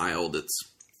more mild, it's,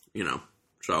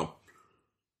 so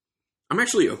I'm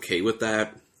actually okay with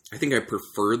that. I think I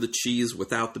prefer the cheese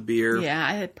without the beer. Yeah,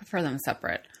 I prefer them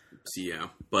separate. So, yeah,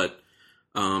 but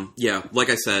like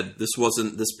I said, this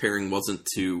pairing wasn't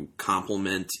to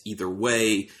compliment either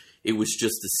way. It was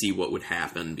just to see what would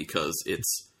happen because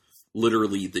it's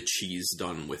literally the cheese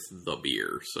done with the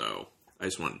beer. So I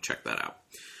just wanted to check that out.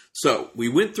 So we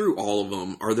went through all of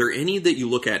them. Are there any that you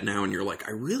look at now and you're like,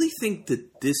 I really think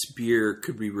that this beer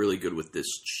could be really good with this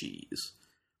cheese?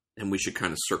 And we should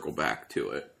kind of circle back to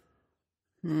it.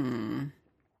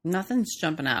 Nothing's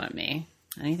jumping out at me.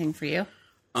 Anything for you?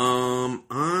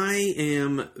 I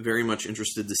am very much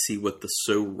interested to see what the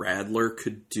So Radler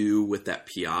could do with that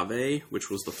Piave, which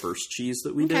was the first cheese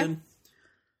that we did.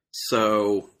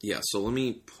 So, so let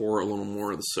me pour a little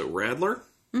more of the So Radler.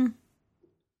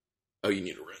 Oh, you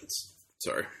need a rinse.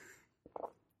 Sorry.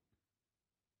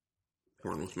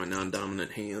 Pouring with my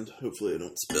non-dominant hand. Hopefully I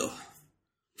don't spill.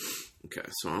 Okay,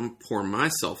 so I'm pouring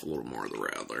myself a little more of the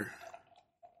Radler.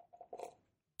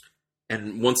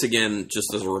 And once again,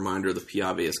 just as a reminder, the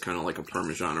Piave is kind of like a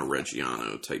Parmigiano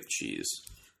Reggiano type cheese.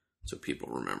 So people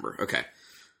remember. Okay.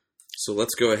 So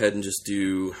let's go ahead and just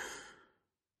do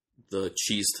the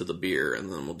cheese to the beer, and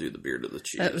then we'll do the beer to the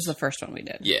cheese. That was the first one we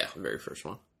did. Yeah, the very first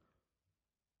one.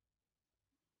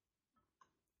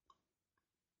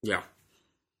 Yeah.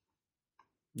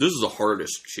 This is the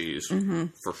hardest cheese,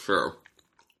 for sure.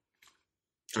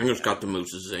 I think it's got the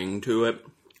most zing to it.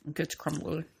 It gets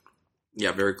crumbly.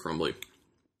 Yeah, very crumbly.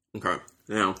 Okay,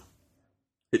 now,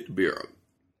 hit the beer up.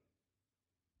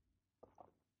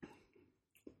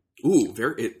 Ooh,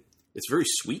 it's very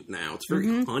sweet now. It's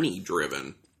very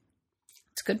honey-driven.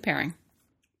 It's a good pairing.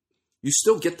 You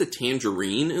still get the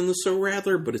tangerine in the So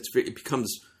Radler, but it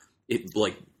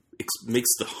makes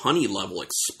the honey level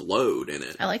explode in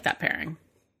it. I like that pairing.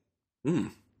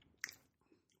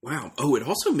 Wow. Oh, it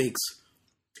also brings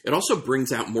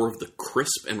out more of the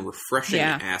crisp and refreshing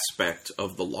aspect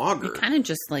of the lager. It kind of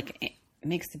just like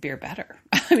makes the beer better.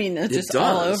 I mean, it's just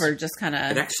all over, just kind of.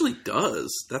 It actually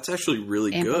does. That's actually really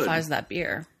good. Amplifies that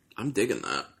beer. I'm digging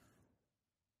that.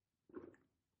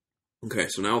 Okay,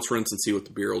 so now let's rinse and see what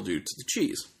the beer will do to the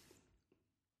cheese.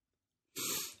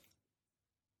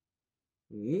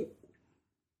 The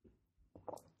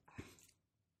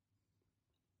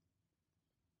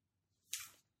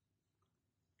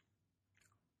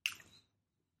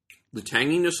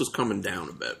tanginess is coming down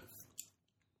a bit.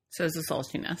 So is the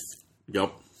saltiness.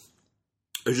 Yep.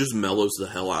 It just mellows the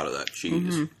hell out of that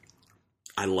cheese. Mm-hmm.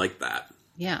 I like that.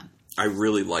 Yeah. I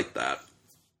really like that.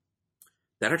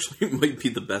 That actually might be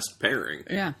the best pairing.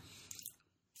 Yeah.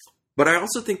 But I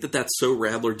also think that So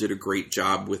Radler did a great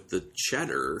job with the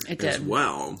cheddar as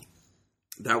well.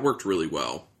 That worked really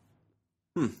well.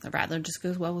 The Radler just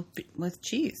goes well with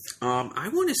cheese.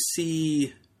 I want to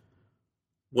see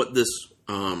what this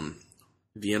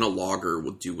Vienna lager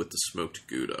will do with the smoked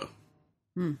Gouda.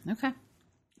 Okay.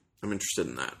 I'm interested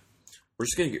in that. We're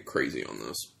just going to get crazy on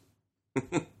this.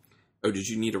 Oh, did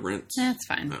you need a rinse? Yeah, it's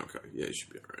fine. Oh, okay. Yeah, you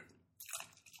should be all right.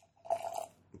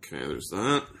 Okay, there's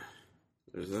that.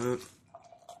 There's that.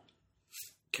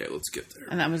 Okay, let's get there.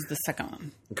 And that was the second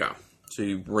one. Okay. So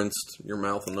you rinsed your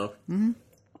mouth enough? Mm-hmm.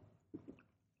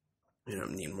 You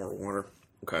don't need more water.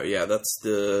 Okay, yeah, that's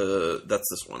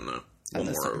this one though. One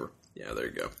more over. Yeah, there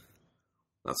you go.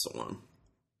 That's the one.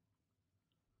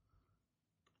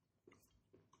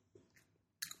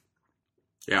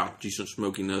 Yeah, decent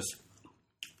smokiness.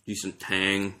 Decent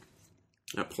tang.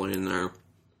 That play in there.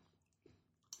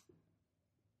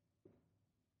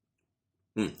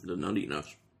 The nuttiness.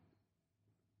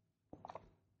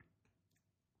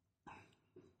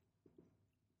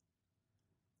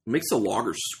 It makes the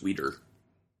lager sweeter.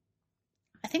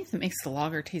 I think that makes the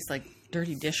lager taste like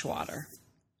dirty dishwater.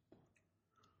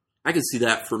 I can see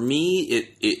that. For me,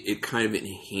 it kind of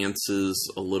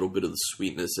enhances a little bit of the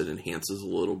sweetness. It enhances a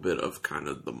little bit of kind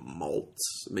of the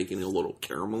malts, making it a little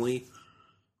caramelly.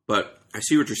 But I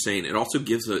see what you're saying. It also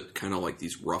gives it kind of like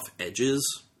these rough edges.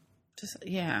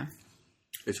 Yeah.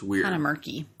 It's weird. Kind of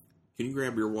murky. Can you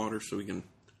grab your water so we can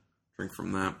drink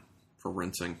from that for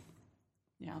rinsing?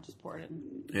 Yeah, I'll just pour it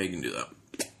in. Yeah, you can do that.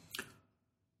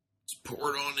 Just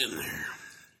pour it on in there.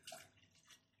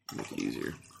 Make it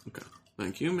easier. Okay.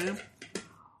 Thank you, ma'am.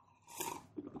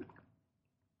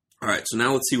 All right, so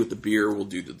now let's see what the beer will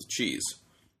do to the cheese.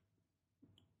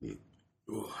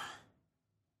 Ooh.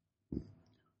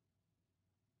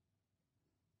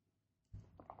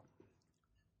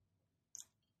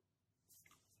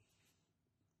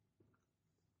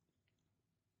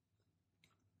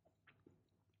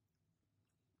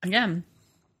 Again,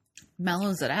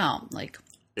 mellows it out.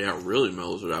 Yeah, it really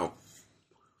mellows it out.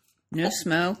 No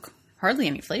smoke. Hardly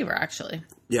any flavor, actually.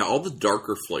 Yeah, all the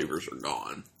darker flavors are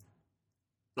gone.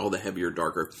 All the heavier,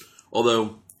 darker.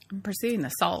 Although... I'm perceiving the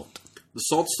salt. The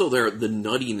salt's still there. The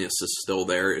nuttiness is still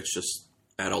there. It's just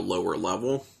at a lower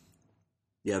level.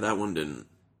 Yeah, that one didn't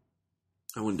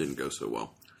go so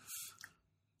well.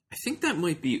 I think that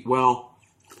might be... Well...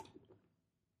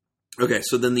 Okay,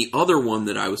 so then the other one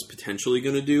that I was potentially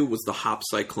going to do was the Hop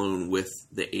Cyclone with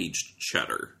the aged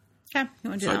cheddar. Okay, you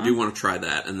want to do that? So I do want to try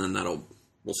that, and then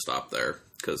we'll stop there,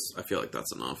 because I feel like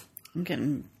that's enough. I'm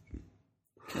getting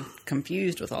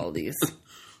confused with all of these.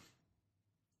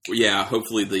 Yeah,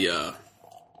 hopefully the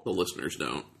listeners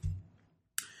don't.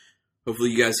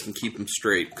 Hopefully you guys can keep them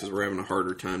straight, because we're having a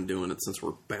harder time doing it since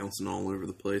we're bouncing all over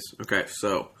the place. Okay,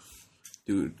 so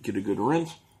get a good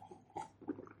rinse.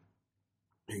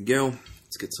 There you go.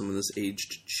 Let's get some of this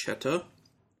aged cheddar.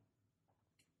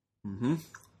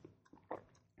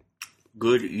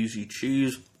 Good, easy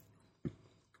cheese.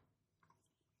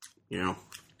 Yeah,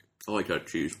 I like that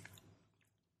cheese.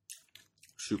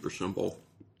 Super simple.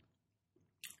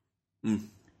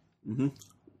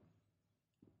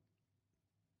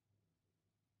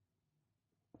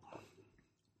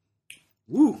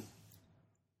 Woo!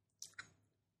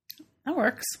 That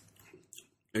works.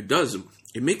 It does.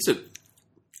 It makes it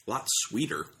a lot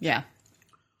sweeter. Yeah.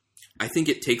 I think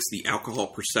it takes the alcohol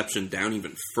perception down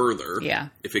even further. Yeah.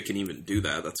 If it can even do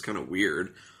that. That's kind of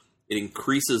weird. It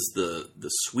increases the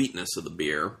sweetness of the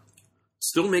beer.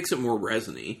 Still makes it more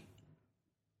resiny.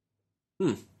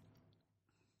 The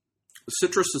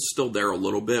citrus is still there a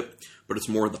little bit, but it's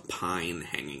more the pine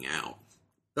hanging out.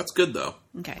 That's good, though.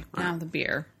 Okay, now the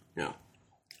beer. Yeah.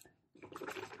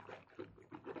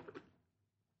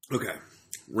 Okay.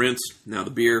 Rinse, now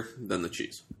the beer, then the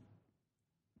cheese.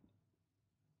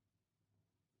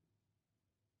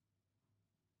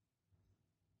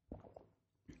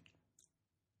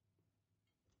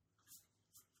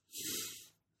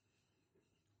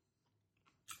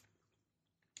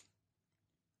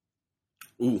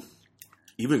 Ooh,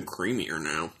 even creamier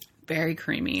now. Very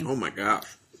creamy. Oh my gosh.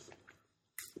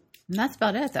 And that's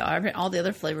about it, though. All the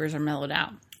other flavors are mellowed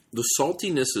out. The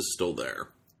saltiness is still there.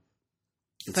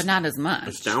 But not as much.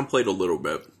 It's downplayed a little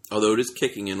bit, although it is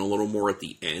kicking in a little more at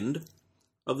the end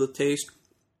of the taste.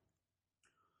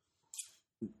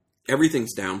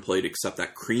 Everything's downplayed except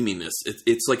that creaminess.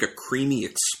 It's like a creamy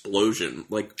explosion.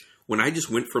 Like, when I just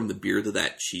went from the beer to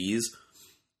that cheese,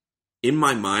 in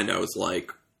my mind I was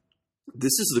like,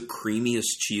 this is the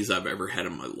creamiest cheese I've ever had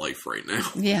in my life right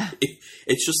now. Yeah.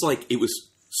 It's just like it was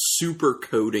super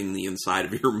coating the inside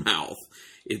of your mouth.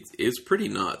 It's pretty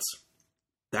nuts.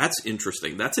 That's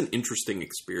interesting. That's an interesting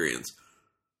experience.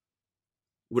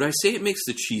 Would I say it makes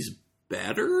the cheese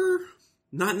better?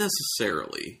 Not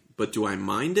necessarily. But do I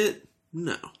mind it?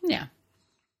 No. Yeah.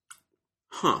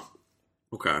 Huh.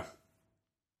 Okay.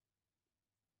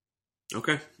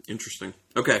 Okay. Interesting.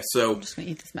 Okay, so I'm just going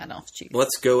to eat this Mad Elf cheese.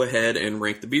 let's go ahead and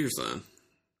rank the beers then.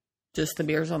 Just the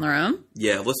beers on their own?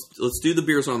 Yeah, let's do the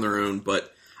beers on their own,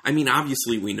 but I mean,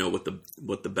 obviously we know what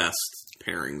the best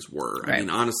pairings were. Right. I mean,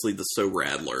 honestly, the So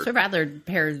Radler. So Radler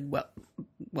pairs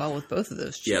well with both of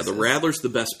those cheeses. Yeah, the Radler's the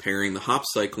best pairing. The Hop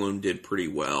Cyclone did pretty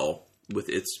well with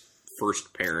its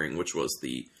first pairing, which was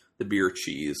the beer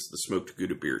cheese, the smoked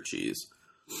Gouda beer cheese.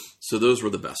 So those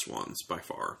were the best ones by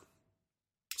far.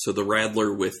 So the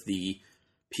Radler with the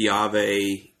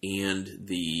Piave and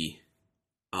the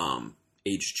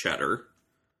aged cheddar,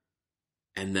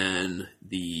 and then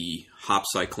the Hop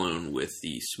Cyclone with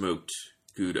the smoked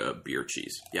Gouda beer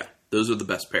cheese. Yeah, those are the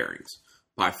best pairings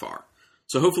by far.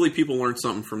 So hopefully people learned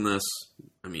something from this.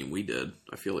 I mean, we did.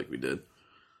 I feel like we did.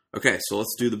 Okay, so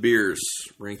let's do the beers.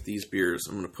 Rank these beers.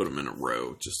 I'm going to put them in a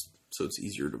row just so it's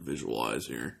easier to visualize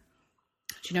here.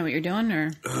 Do you know what you're doing,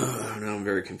 or? Now I'm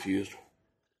very confused.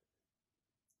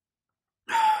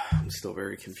 I'm still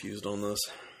very confused on this.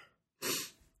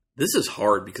 This is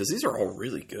hard because these are all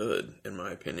really good, in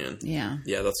my opinion. Yeah.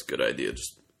 Yeah, that's a good idea.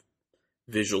 Just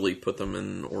visually put them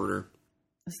in order.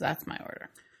 So that's my order.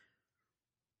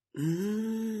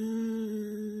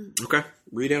 Okay,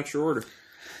 read out your order.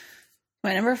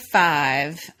 My number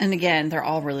 5, and again, they're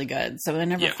all really good. So my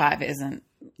number 5 isn't.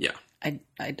 Yeah.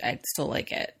 I still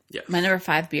like it. Yeah. My number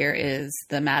 5 beer is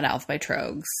the Mad Elf by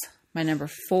Trogs. My number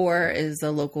 4 is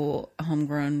the local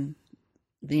homegrown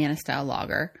Vienna style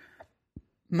lager.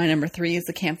 My number 3 is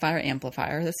the Campfire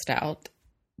Amplifier, the stout.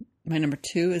 My number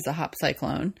 2 is the Hop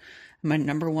Cyclone. My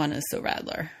number 1 is So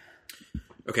Radler.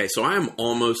 Okay, so I am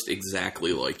almost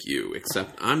exactly like you,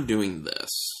 except I'm doing this.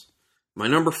 My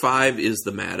number 5 is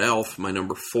the Mad Elf. My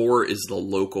number 4 is the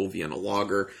local Vienna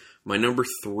lager. My number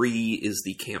 3 is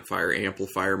the Campfire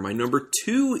Amplifier. My number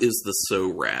 2 is the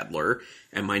So Radler.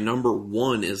 And my number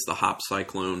 1 is the Hop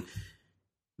Cyclone.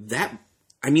 The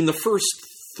first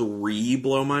 3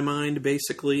 blow my mind,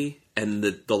 basically. And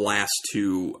the last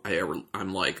 2,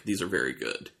 I'm like, these are very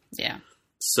good. Yeah.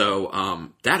 So,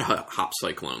 that Hop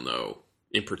Cyclone, though,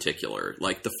 in particular,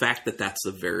 like the fact that that's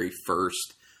the very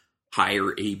first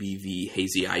higher ABV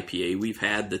hazy IPA we've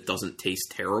had that doesn't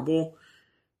taste terrible.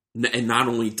 And not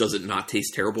only does it not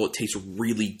taste terrible, it tastes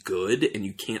really good, and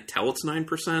you can't tell it's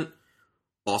 9%.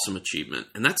 Awesome achievement.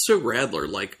 And that's So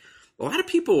Radler. Like, a lot of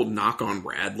people knock on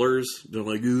Radlers. They're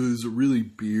like, oh, is it really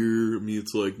beer? I mean,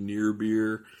 it's like near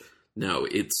beer. No,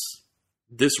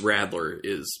 this Radler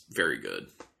is very good.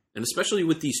 And especially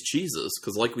with these cheeses,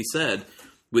 because like we said,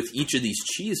 with each of these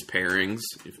cheese pairings,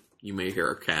 if you may hear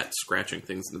our cat scratching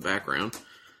things in the background,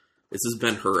 this has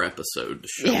been her episode to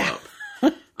show up.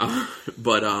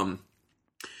 But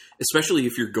especially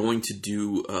if you're going to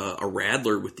do a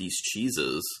Radler with these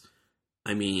cheeses,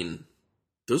 I mean,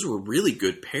 those were really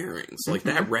good pairings. Mm-hmm. Like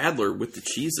that Radler with the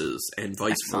cheeses and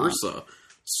vice versa.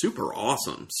 Super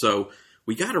awesome. So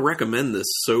we got to recommend this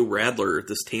So Radler,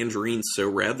 this Tangerine So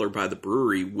Radler by the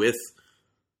brewery with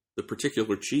the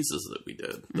particular cheeses that we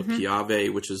did. The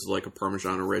Piave, which is like a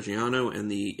Parmigiano Reggiano, and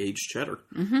the aged cheddar,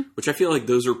 which I feel like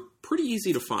those are pretty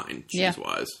easy to find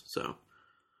cheese-wise. So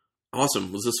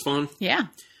awesome. Was this fun? Yeah.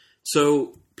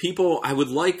 So people, I would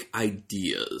like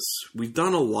ideas. We've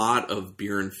done a lot of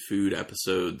beer and food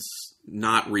episodes,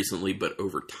 not recently, but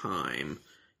over time.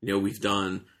 You know, we've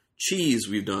done cheese,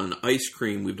 we've done ice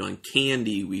cream, we've done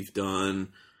candy, we've done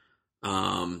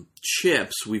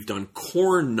chips, we've done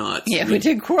corn nuts. Yeah, we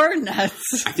did corn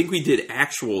nuts. I think we did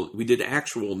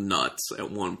actual nuts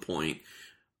at one point.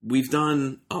 we've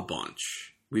done a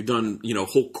bunch. We've done,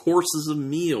 whole courses of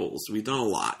meals. We've done a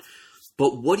lot.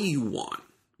 But what do you want?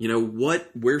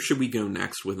 Where should we go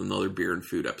next with another beer and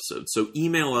food episode? So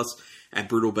email us at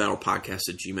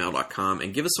brutalbattlepodcast@gmail.com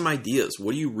and give us some ideas.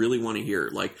 What do you really want to hear?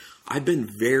 Like, I've been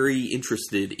very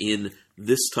interested in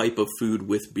this type of food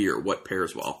with beer. What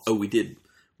pairs well? Oh, we did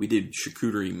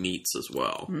charcuterie meats as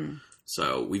well.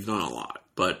 So we've done a lot,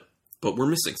 but we're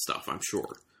missing stuff, I'm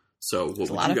sure. So what would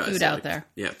you guys like? A lot of food out there.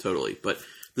 Yeah, totally. But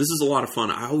this is a lot of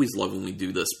fun. I always love when we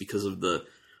do this because of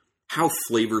how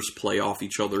flavors play off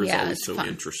each other is always so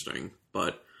interesting.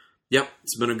 But yep,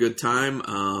 it's been a good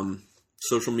time.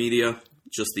 Social media,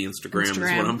 just the Instagram is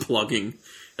what I'm plugging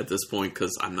at this point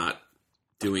because I'm not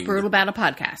doing Brutal Battle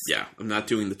Podcast. Yeah, I'm not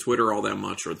doing the Twitter all that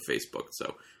much or the Facebook.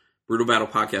 So Brutal Battle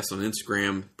Podcast on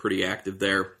Instagram, pretty active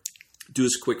there. Do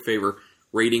us a quick favor,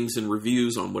 ratings and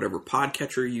reviews on whatever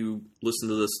podcatcher you listen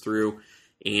to this through.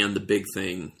 And the big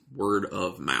thing, word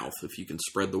of mouth. If you can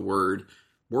spread the word,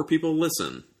 more people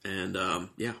listen. And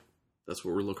that's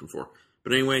what we're looking for.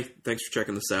 But anyway, thanks for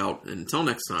checking this out. And until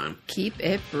next time, keep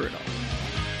it brutal.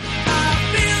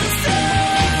 I feel so